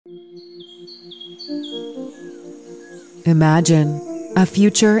Imagine a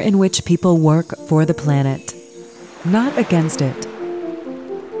future in which people work for the planet, not against it.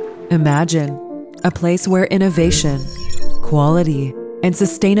 Imagine a place where innovation, quality, and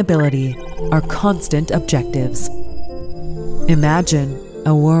sustainability are constant objectives. Imagine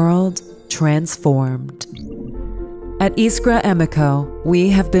a world transformed. At Iskraemeco, we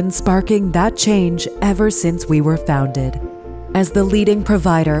have been sparking that change ever since we were founded. As the leading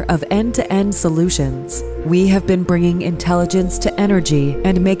provider of end-to-end solutions, we have been bringing intelligence to energy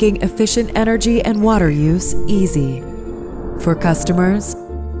and making efficient energy and water use easy for customers,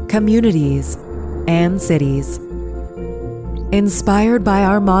 communities, and cities. Inspired by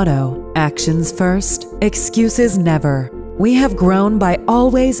our motto, actions first, excuses never, we have grown by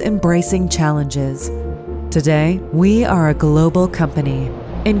always embracing challenges. Today, we are a global company,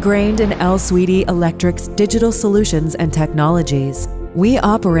 ingrained in El Sweety Electric's digital solutions and technologies. We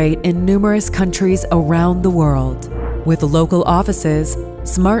operate in numerous countries around the world, with local offices,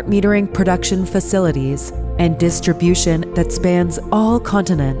 smart metering production facilities, and distribution that spans all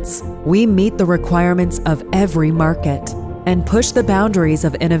continents. We meet the requirements of every market and push the boundaries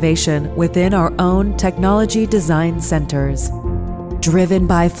of innovation within our own technology design centers. Driven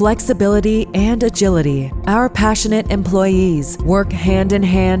by flexibility and agility, our passionate employees work hand in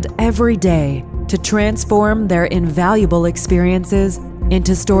hand every day to transform their invaluable experiences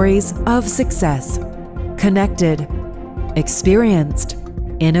into stories of success. Connected, experienced,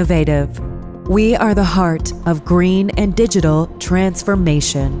 innovative. We are the heart of green and digital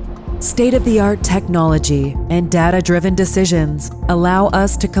transformation. State-of-the-art technology and data-driven decisions allow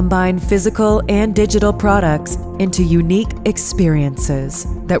us to combine physical and digital products into unique experiences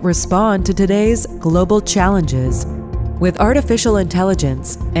that respond to today's global challenges. With artificial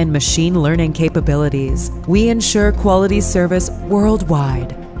intelligence and machine learning capabilities, we ensure quality service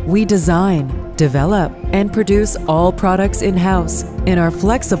worldwide. We design, develop, and produce all products in-house in our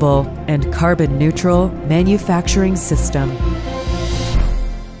flexible and carbon-neutral manufacturing system.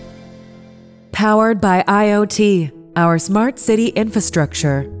 Powered by IoT, our smart city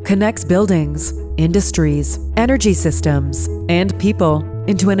infrastructure connects buildings, industries, energy systems, and people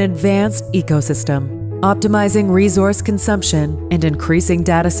into an advanced ecosystem. Optimizing resource consumption and increasing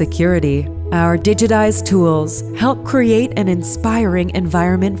data security, our digitized tools help create an inspiring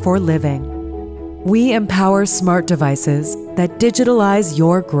environment for living. We empower smart devices that digitalize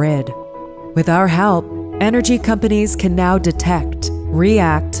your grid. With our help, energy companies can now detect,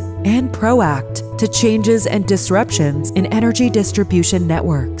 react, and proact to changes and disruptions in energy distribution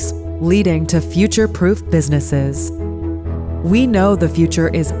networks, leading to future-proof businesses. We know the future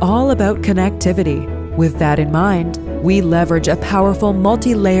is all about connectivity. With that in mind, we leverage a powerful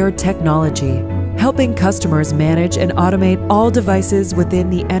multi-layered technology, helping customers manage and automate all devices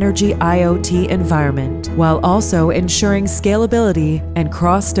within the energy IoT environment, while also ensuring scalability and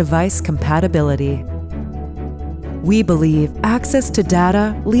cross-device compatibility. We believe access to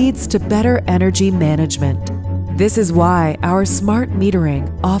data leads to better energy management. This is why our smart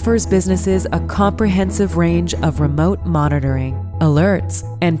metering offers businesses a comprehensive range of remote monitoring, alerts,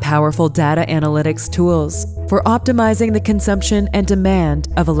 and powerful data analytics tools for optimizing the consumption and demand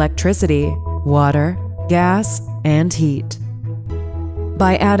of electricity, water, gas, and heat.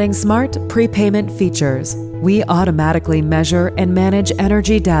 By adding smart prepayment features, we automatically measure and manage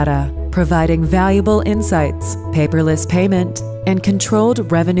energy data, providing valuable insights, paperless payment, and controlled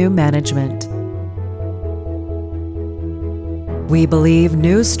revenue management. We believe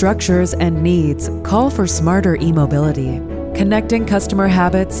new structures and needs call for smarter e-mobility, connecting customer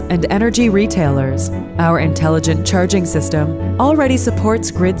habits and energy retailers. Our intelligent charging system already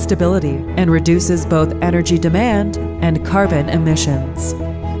supports grid stability and reduces both energy demand and carbon emissions.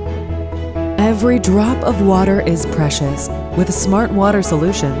 Every drop of water is precious. With smart water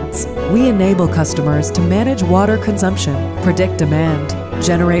solutions, we enable customers to manage water consumption, predict demand,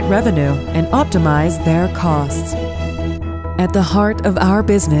 generate revenue, and optimize their costs. At the heart of our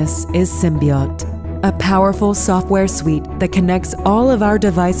business is Symbiot, a powerful software suite that connects all of our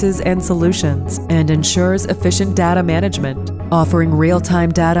devices and solutions and ensures efficient data management. Offering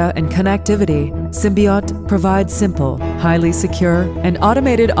real-time data and connectivity, Symbiot provides simple, highly secure, and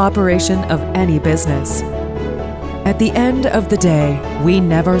automated operation of any business. At the end of the day, we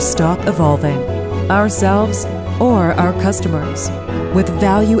never stop evolving, ourselves or our customers, with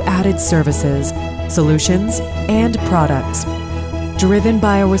value-added services, solutions, and products, driven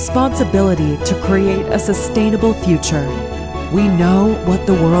by a responsibility to create a sustainable future. We know what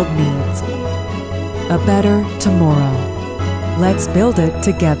the world needs: a better tomorrow. Let's build it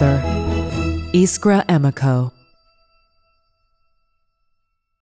together. Iskraemeco.